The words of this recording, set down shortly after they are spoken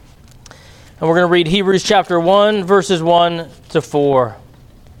And we're going to read Hebrews chapter 1, verses 1 to 4.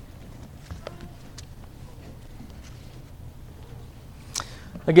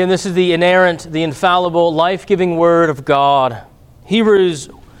 Again, this is the inerrant, the infallible, life-giving Word of God. Hebrews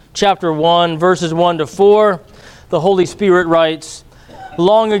chapter 1, verses 1 to 4. The Holy Spirit writes,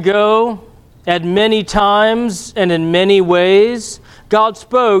 "Long ago, at many times and in many ways, God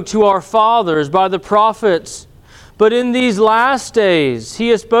spoke to our fathers by the prophets. But in these last days, He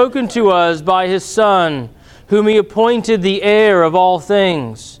has spoken to us by His Son, whom He appointed the heir of all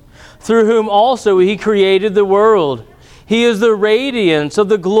things, through whom also He created the world. He is the radiance of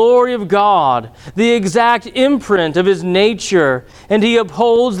the glory of God, the exact imprint of His nature, and He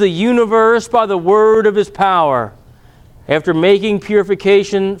upholds the universe by the word of His power. After making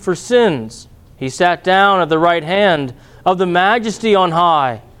purification for sins, He sat down at the right hand of the Majesty on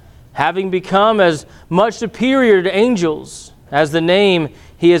high, having become as much superior to angels, as the name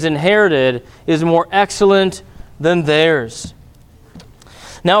He has inherited is more excellent than theirs."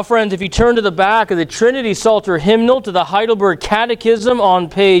 Now, friends, if you turn to the back of the Trinity Psalter hymnal to the Heidelberg Catechism on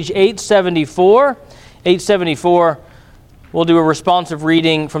page 874, we'll do a responsive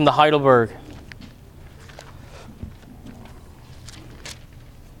reading from the Heidelberg.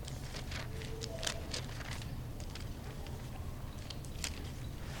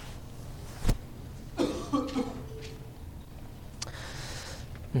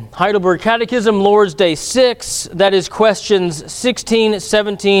 Heidelberg Catechism, Lord's Day 6, that is questions 16,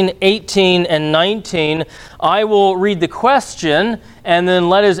 17, 18, and 19. I will read the question, and then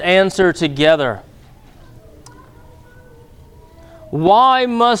let us answer together. Why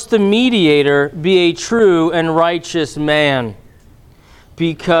must the mediator be a true and righteous man?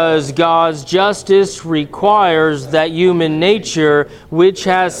 Because God's justice requires that human nature, which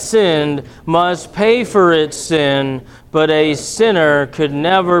has sinned, must pay for its sin, but a sinner could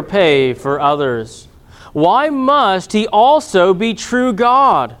never pay for others. Why must He also be true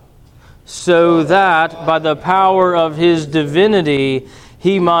God? So that by the power of His divinity,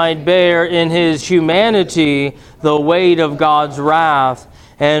 He might bear in His humanity the weight of God's wrath,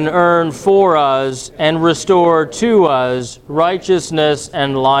 and earn for us and restore to us righteousness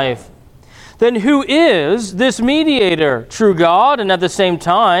and life. Then who is this mediator, true God, and at the same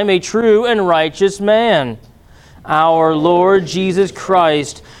time a true and righteous man? Our Lord Jesus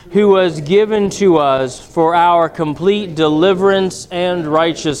Christ, who was given to us for our complete deliverance and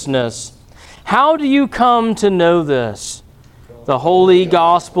righteousness. How do you come to know this? The Holy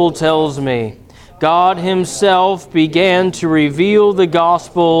Gospel tells me. God Himself began to reveal the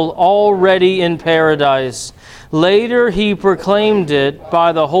gospel already in paradise. Later He proclaimed it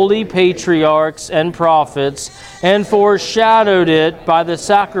by the holy patriarchs and prophets, and foreshadowed it by the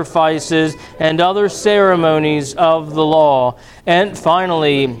sacrifices and other ceremonies of the law. And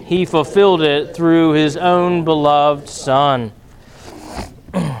finally, He fulfilled it through His own beloved Son.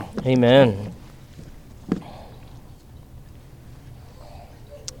 Amen.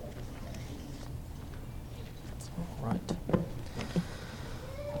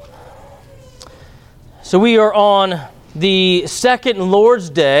 So we are on the second Lord's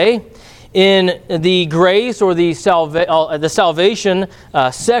Day in the grace or the salvation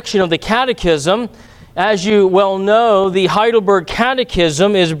section of the Catechism. As you well know, the Heidelberg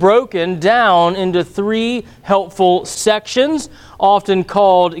Catechism is broken down into three helpful sections, often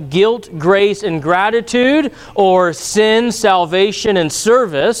called guilt, grace, and gratitude, or sin, salvation, and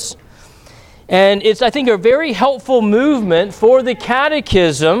service. And it's, I think, a very helpful movement for the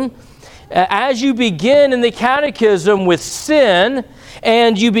Catechism as you begin in the Catechism with sin,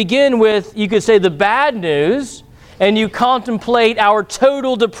 and you begin with, you could say, the bad news, and you contemplate our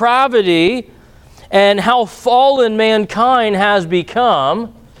total depravity and how fallen mankind has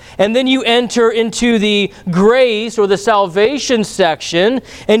become, and then you enter into the grace or the salvation section,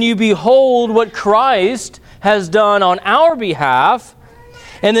 and you behold what Christ has done on our behalf.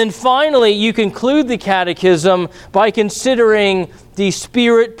 And then finally, you conclude the Catechism by considering the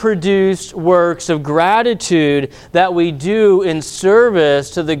Spirit-produced works of gratitude that we do in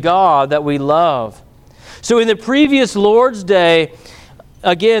service to the God that we love. So in the previous Lord's Day,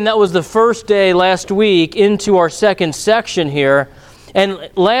 again, that was the first day last week into our second section here.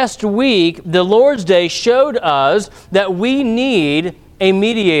 And last week, the Lord's Day showed us that we need a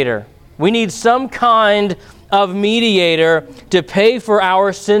mediator. We need some kind of mediator to pay for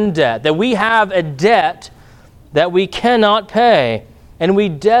our sin debt, that we have a debt that we cannot pay, and we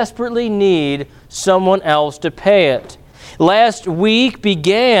desperately need someone else to pay it. Last week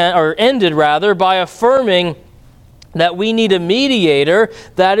ended by affirming that we need a mediator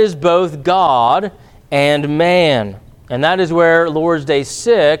that is both God and man. And that is where Lord's Day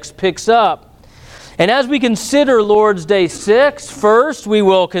 6 picks up. And as we consider Lord's Day 6, first we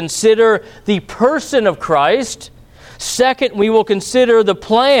will consider the person of Christ. Second, we will consider the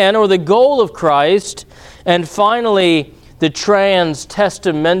plan or the goal of Christ. And finally, the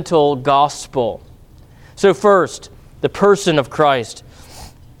trans-testamental gospel. So first, the person of Christ.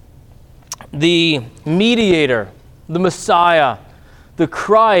 The mediator, the Messiah, the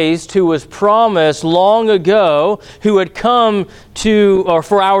Christ who was promised long ago, who had come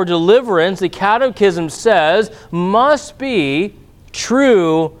for our deliverance, the Catechism says, must be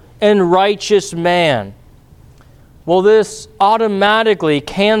true and righteous man. Well, this automatically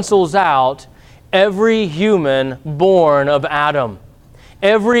cancels out every human born of Adam.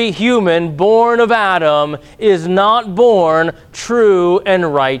 Every human born of Adam is not born true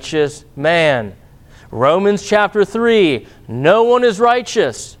and righteous man. Romans chapter 3, no one is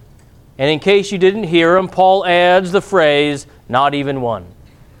righteous. And in case you didn't hear him, Paul adds the phrase, not even one.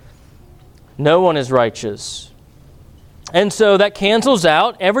 No one is righteous. And so that cancels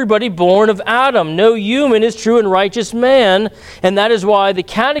out everybody born of Adam. No human is true and righteous man. And that is why the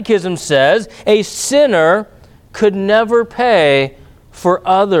Catechism says a sinner could never pay for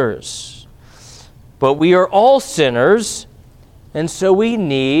others. But we are all sinners, and so we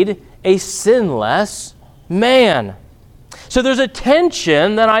need a sinless man. So there's a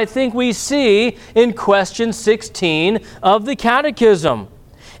tension that I think we see in question 16 of the Catechism.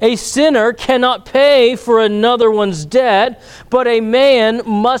 A sinner cannot pay for another one's debt, but a man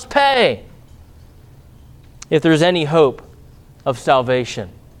must pay if there's any hope of salvation.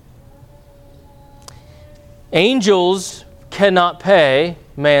 Angels cannot pay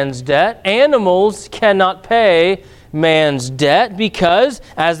man's debt. Animals cannot pay man's debt because,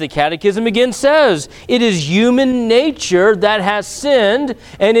 as the Catechism again says, it is human nature that has sinned,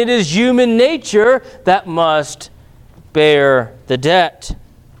 and it is human nature that must bear the debt.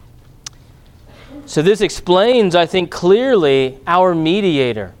 So this explains, I think, clearly our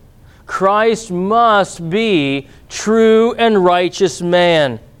mediator. Christ must be true and righteous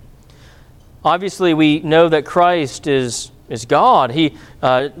man. Obviously, we know that Christ is God. He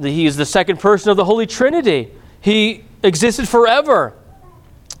is the second person of the Holy Trinity. He existed forever.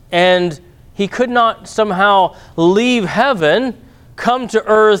 And he could not somehow leave heaven, come to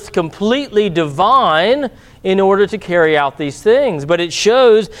earth completely divine in order to carry out these things. But it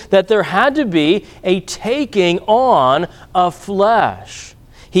shows that there had to be a taking on of flesh.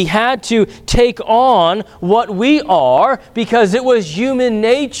 He had to take on what we are because it was human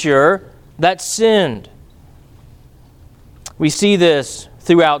nature that sinned. We see this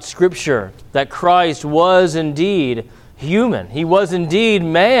throughout Scripture, that Christ was indeed human. He was indeed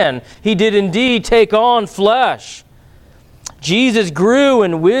man. He did indeed take on flesh. Jesus grew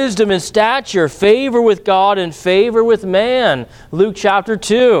in wisdom and stature, favor with God and favor with man. Luke chapter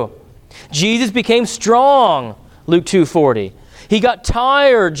 2. Jesus became strong. Luke 2:40. He got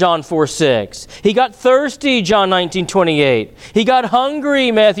tired, John 4:6. He got thirsty, John 19:28. He got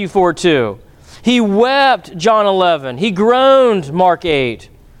hungry, Matthew 4:2. He wept, John 11. He groaned, Mark 8.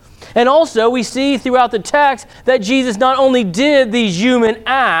 And also we see throughout the text that Jesus not only did these human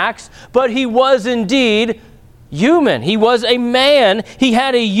acts, but he was indeed human. He was a man. He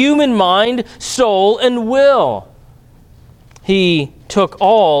had a human mind, soul, and will. He took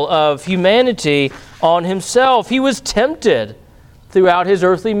all of humanity on himself. He was tempted throughout his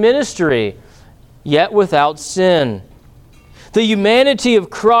earthly ministry, yet without sin. The humanity of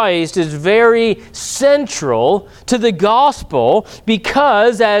Christ is very central to the gospel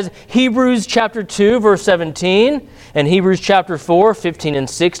because, as Hebrews chapter 2, verse 17, and Hebrews chapter 4, 15 and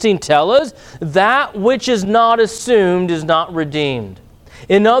 16 tell us, that which is not assumed is not redeemed.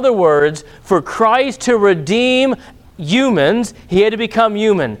 In other words, for Christ to redeem humans, he had to become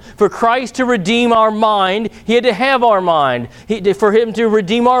human. For Christ to redeem our mind, he had to have our mind. For him to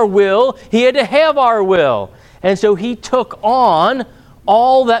redeem our will, he had to have our will. And so he took on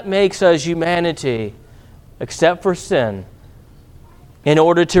all that makes us humanity, except for sin, in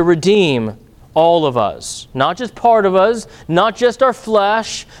order to redeem all of us. Not just part of us, not just our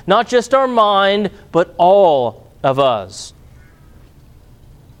flesh, not just our mind, but all of us.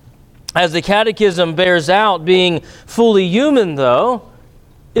 As the Catechism bears out, being fully human, though,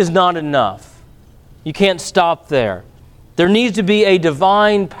 is not enough. You can't stop there. There needs to be a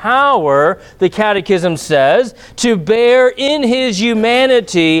divine power, the Catechism says, to bear in his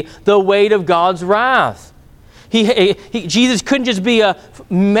humanity the weight of God's wrath. Jesus couldn't just be a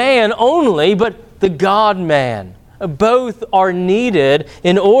man only, but the God-man. Both are needed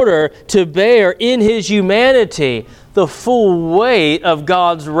in order to bear in his humanity the full weight of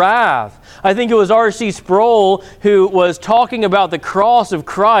God's wrath. I think it was R.C. Sproul who was talking about the cross of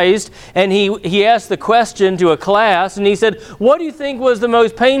Christ, and he asked the question to a class, and he said, what do you think was the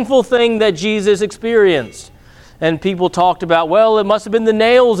most painful thing that Jesus experienced? And people talked about, well, it must have been the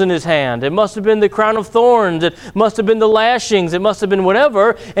nails in his hand. It must have been the crown of thorns. It must have been the lashings. It must have been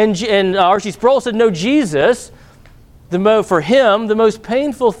whatever. And R.C. Sproul said, no, Jesus, for him, the most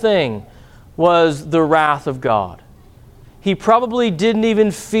painful thing was the wrath of God. He probably didn't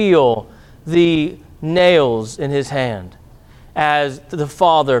even feel the nails in his hand as the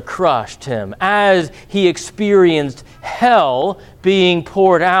Father crushed him, as he experienced hell being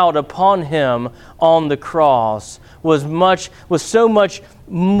poured out upon him on the cross, was so much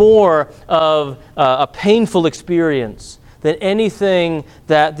more of a painful experience than anything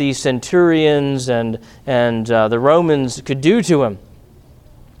that the centurions and the Romans could do to him.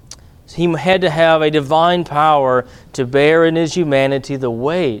 He had to have a divine power to bear in his humanity the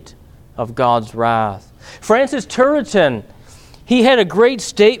weight of God's wrath. Francis Turretin, he had a great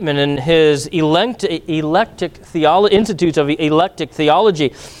statement in his Institutes of Electic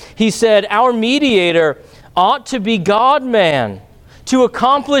Theology. He said, our mediator ought to be God-man. To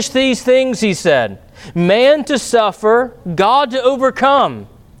accomplish these things, he said, man to suffer, God to overcome.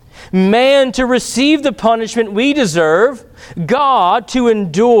 Man to receive the punishment we deserve, God to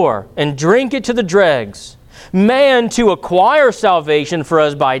endure and drink it to the dregs. Man to acquire salvation for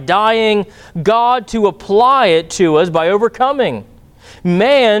us by dying, God to apply it to us by overcoming.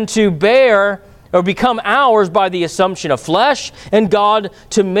 Man to bear or become ours by the assumption of flesh, and God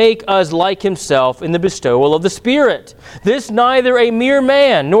to make us like himself in the bestowal of the Spirit. This neither a mere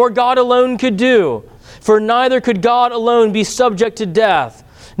man nor God alone could do, for neither could God alone be subject to death,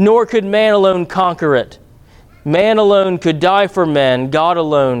 nor could man alone conquer it. Man alone could die for men. God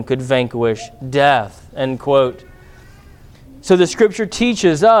alone could vanquish death. End quote. So the Scripture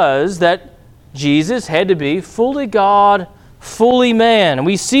teaches us that Jesus had to be fully God, fully man. And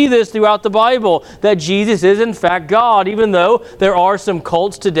we see this throughout the Bible, that Jesus is in fact God, even though there are some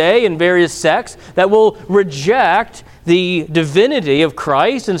cults today in various sects that will reject the divinity of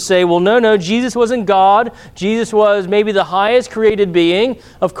Christ and say, well, no, Jesus wasn't God. Jesus was maybe the highest created being.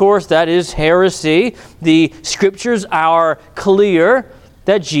 Of course, that is heresy. The Scriptures are clear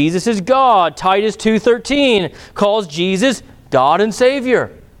that Jesus is God. Titus 2:13 calls Jesus God and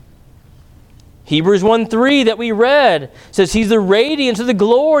Savior. Hebrews 1:3 that we read says he's the radiance of the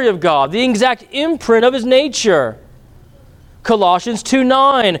glory of God, the exact imprint of his nature. Colossians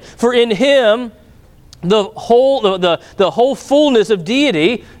 2:9, for in him the whole fullness of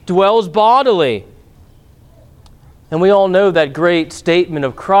deity dwells bodily. And we all know that great statement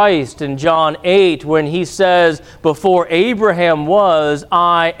of Christ in John 8 when he says, before Abraham was,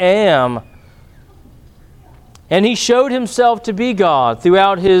 I am. And he showed himself to be God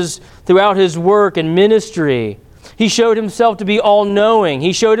throughout his work and ministry. He showed himself to be all-knowing.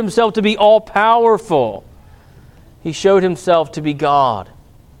 He showed himself to be all-powerful. He showed himself to be God.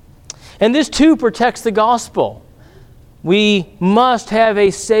 And this too protects the gospel. We must have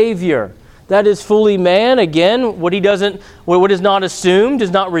a Savior that is fully man. Again, what is not assumed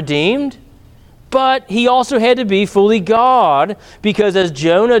is not redeemed. But he also had to be fully God, because as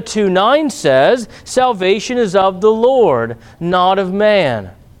Jonah 2:9 says, salvation is of the Lord, not of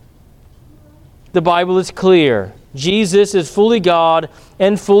man. The Bible is clear. Jesus is fully God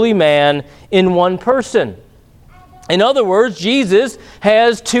and fully man in one person. In other words, Jesus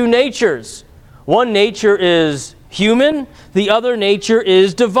has two natures. One nature is human, the other nature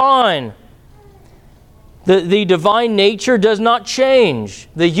is divine. The divine nature does not change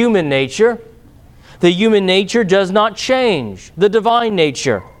the human nature. The human nature does not change the divine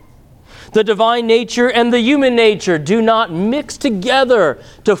nature. The divine nature and the human nature do not mix together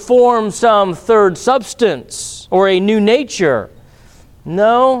to form some third substance or a new nature.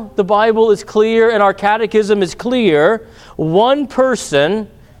 No, the Bible is clear and our catechism is clear. One person,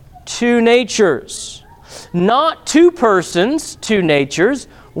 two natures. Not two persons, two natures.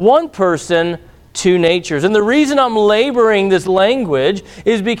 One person, two natures. And the reason I'm laboring this language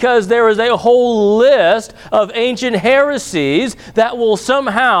is because there is a whole list of ancient heresies that will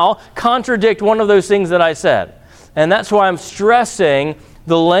somehow contradict one of those things that I said. And that's why I'm stressing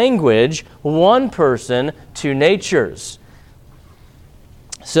the language, one person, two natures.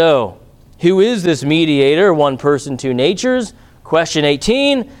 So, who is this mediator, one person, two natures? Question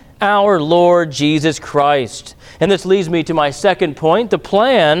 18, our Lord Jesus Christ. And this leads me to my second point, the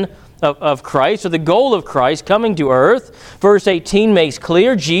plan of Christ, or the goal of Christ coming to earth. Verse 18 makes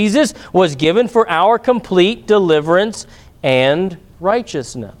clear Jesus was given for our complete deliverance and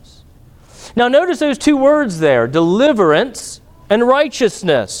righteousness. Now notice those two words there, deliverance and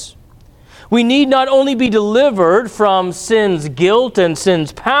righteousness. We need not only be delivered from sin's guilt and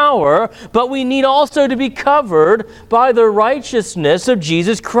sin's power, but we need also to be covered by the righteousness of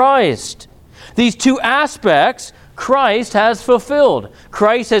Jesus Christ. These two aspects Christ has fulfilled.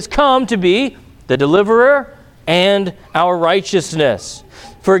 Christ has come to be the deliverer and our righteousness.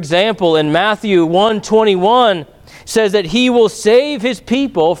 For example, in Matthew 1:21, says that he will save his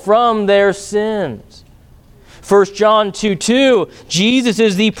people from their sins. 1 John 2:2, Jesus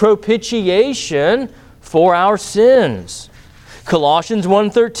is the propitiation for our sins. Colossians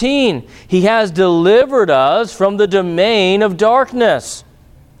 1:13, he has delivered us from the domain of darkness.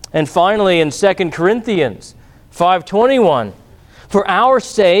 And finally in 2 Corinthians 5:21, for our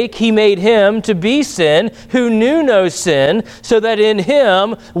sake he made him to be sin who knew no sin, so that in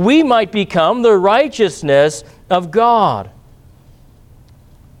him we might become the righteousness of God.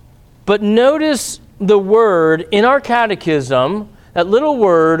 But notice the word in our catechism, that little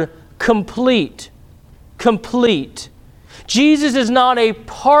word, complete. Complete. Jesus is not a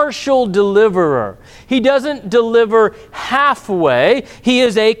partial deliverer. He doesn't deliver halfway. He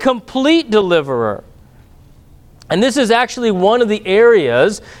is a complete deliverer. And this is actually one of the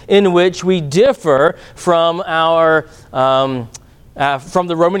areas in which we differ from from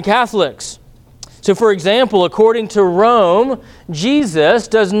the Roman Catholics. So for example, according to Rome, Jesus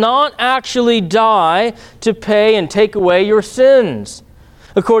does not actually die to pay and take away your sins.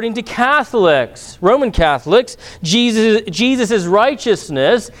 According to Catholics, Roman Catholics, Jesus'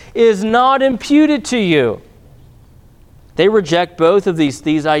 righteousness is not imputed to you. They reject both of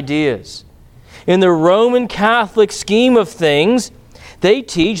these ideas. In the Roman Catholic scheme of things, they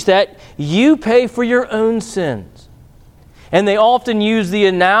teach that you pay for your own sins. And they often use the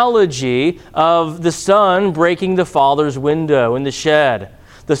analogy of the son breaking the father's window in the shed.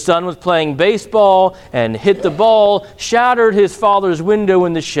 The son was playing baseball and hit the ball, shattered his father's window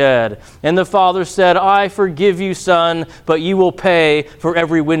in the shed. And the father said, I forgive you, son, but you will pay for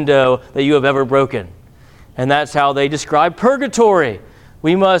every window that you have ever broken. And that's how they describe purgatory.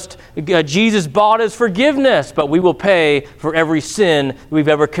 Jesus bought us forgiveness, but we will pay for every sin we've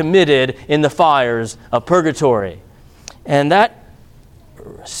ever committed in the fires of purgatory. And that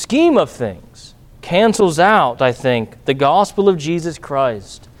scheme of things cancels out, I think, the gospel of Jesus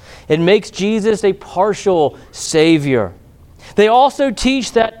Christ. It makes Jesus a partial Savior. They also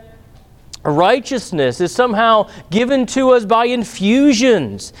teach that righteousness is somehow given to us by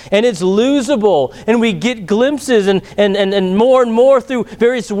infusions, and it's losable, and we get glimpses and more through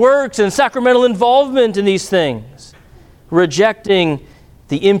various works and sacramental involvement in these things, rejecting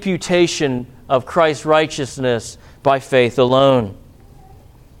the imputation of Christ's righteousness by faith alone.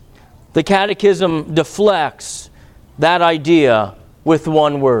 The Catechism deflects that idea with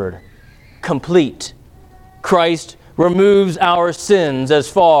one word: complete. Christ removes our sins as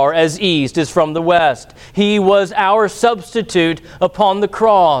far as east is from the west. He was our substitute upon the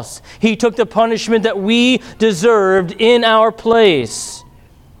cross. He took the punishment that we deserved in our place.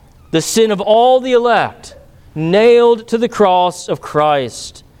 The sin of all the elect, nailed to the cross of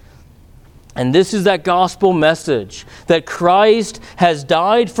Christ. And this is that gospel message, that Christ has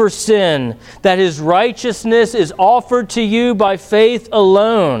died for sin, that His righteousness is offered to you by faith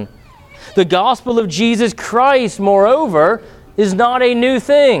alone. The gospel of Jesus Christ, moreover, is not a new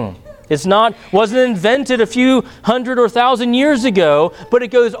thing. Wasn't invented a few hundred or thousand years ago, but it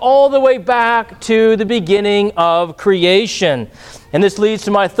goes all the way back to the beginning of creation. And this leads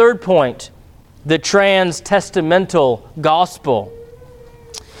to my third point, the trans-testamental gospel.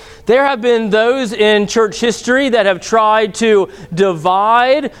 There have been those in church history that have tried to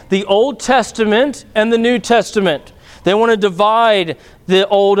divide the Old Testament and the New Testament. They want to divide the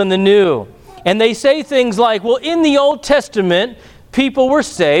Old and the New. And they say things like, well, in the Old Testament, people were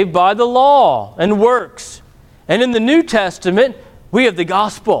saved by the law and works. And in the New Testament, we have the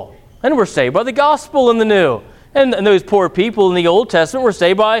gospel. And we're saved by the gospel in the New. And those poor people in the Old Testament were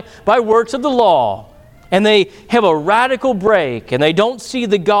saved by works of the law. And they have a radical break, and they don't see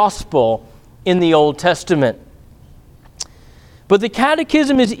the gospel in the Old Testament. But the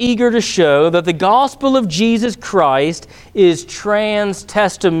Catechism is eager to show that the gospel of Jesus Christ is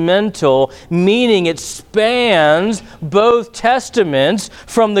trans-testamental, meaning it spans both testaments.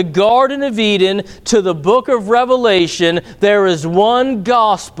 From the Garden of Eden to the book of Revelation, there is one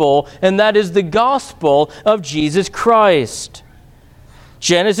gospel, and that is the gospel of Jesus Christ.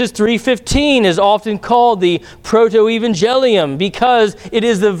 Genesis 3:15 is often called the proto-evangelium because it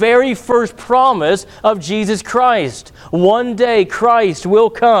is the very first promise of Jesus Christ. One day Christ will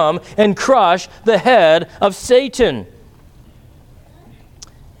come and crush the head of Satan.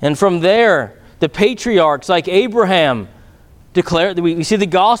 And from there, the patriarchs like Abraham declare, we see the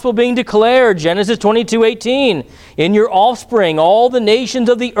gospel being declared, Genesis 22:18. In your offspring, all the nations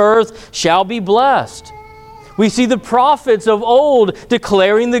of the earth shall be blessed. We see the prophets of old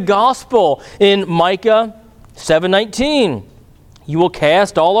declaring the gospel in Micah 7:19. You will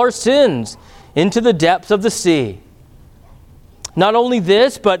cast all our sins into the depths of the sea. Not only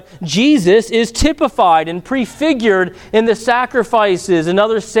this, but Jesus is typified and prefigured in the sacrifices and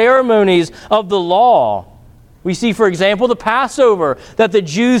other ceremonies of the law. We see, for example, the Passover that the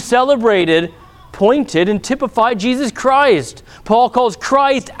Jews celebrated pointed and typified Jesus Christ. Paul calls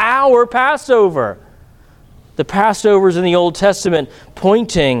Christ our Passover. The Passovers in the Old Testament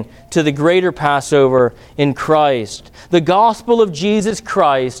pointing to the greater Passover in Christ. The gospel of Jesus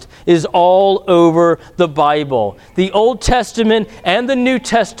Christ is all over the Bible. The Old Testament and the New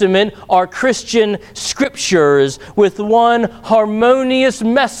Testament are Christian scriptures with one harmonious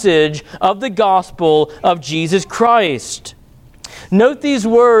message of the gospel of Jesus Christ. Note these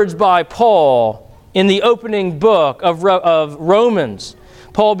words by Paul in the opening book of Romans.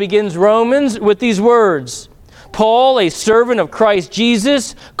 Paul begins Romans with these words. Paul, a servant of Christ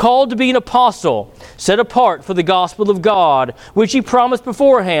Jesus, called to be an apostle, set apart for the gospel of God, which he promised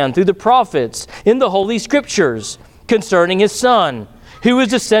beforehand through the prophets in the Holy Scriptures, concerning his Son, who was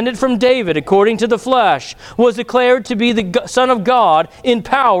descended from David according to the flesh, was declared to be the Son of God in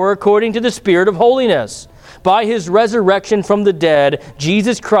power according to the Spirit of holiness, by his resurrection from the dead,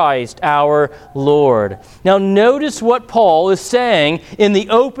 Jesus Christ our Lord. Now notice what Paul is saying in the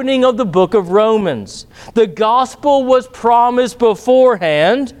opening of the book of Romans. The gospel was promised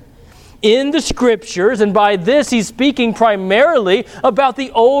beforehand in the Scriptures, and by this he's speaking primarily about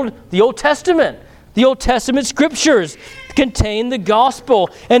the Old Testament. The Old Testament Scriptures contain the gospel.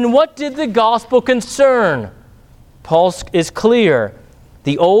 And what did the gospel concern? Paul is clear.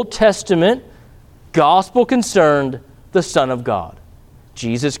 The Old Testament gospel concerned the Son of God,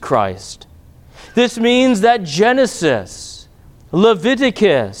 Jesus Christ. This means that Genesis,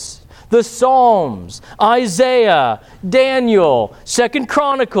 Leviticus, the Psalms, Isaiah, Daniel, 2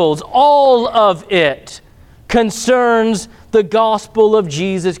 Chronicles, all of it concerns the gospel of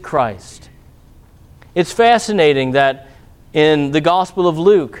Jesus Christ. It's fascinating that in the Gospel of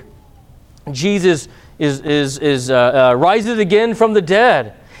Luke, Jesus rises again from the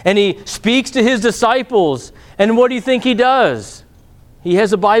dead. And he speaks to his disciples. And what do you think he does? He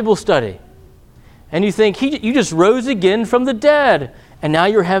has a Bible study. And you think, you just rose again from the dead. And now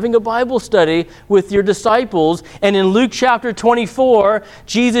you're having a Bible study with your disciples. And in Luke chapter 24,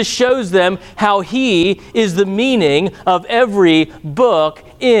 Jesus shows them how he is the meaning of every book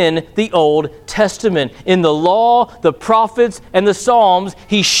in the Old Testament. In the law, the prophets, and the Psalms,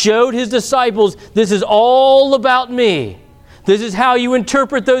 he showed his disciples, this is all about me. This is how you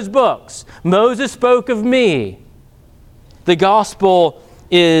interpret those books. Moses spoke of me. The gospel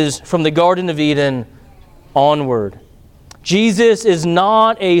is from the Garden of Eden onward. Jesus is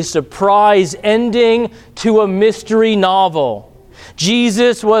not a surprise ending to a mystery novel.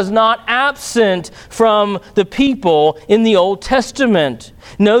 Jesus was not absent from the people in the Old Testament.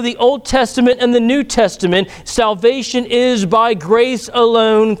 No, the Old Testament and the New Testament, salvation is by grace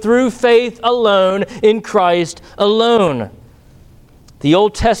alone, through faith alone, in Christ alone. The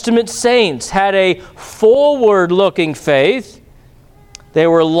Old Testament saints had a forward-looking faith. They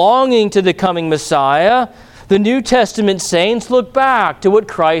were longing to the coming Messiah. The New Testament saints look back to what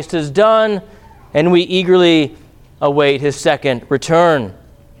Christ has done, and we eagerly await his second return.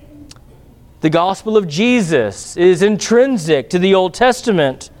 The gospel of Jesus is intrinsic to the Old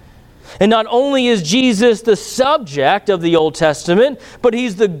Testament. And not only is Jesus the subject of the Old Testament, but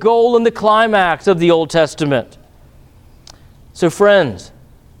he's the goal and the climax of the Old Testament. So friends,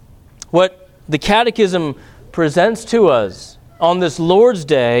 what the Catechism presents to us on this Lord's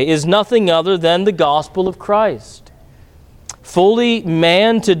Day is nothing other than the gospel of Christ. Fully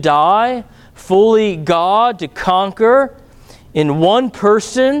man to die, fully God to conquer, in one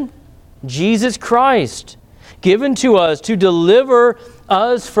person, Jesus Christ, given to us to deliver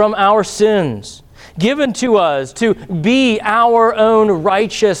us from our sins, given to us to be our own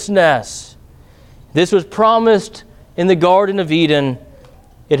righteousness. This was promised in the Garden of Eden.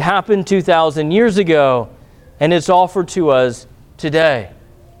 It happened 2,000 years ago, and it's offered to us today.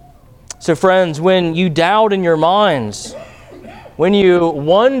 So friends, when you doubt in your minds, when you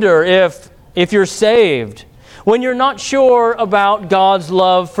wonder if you're saved, when you're not sure about God's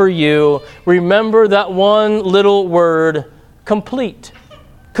love for you, remember that one little word, complete.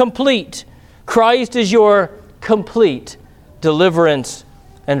 Complete. Christ is your complete deliverance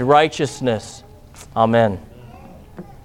and righteousness. Amen.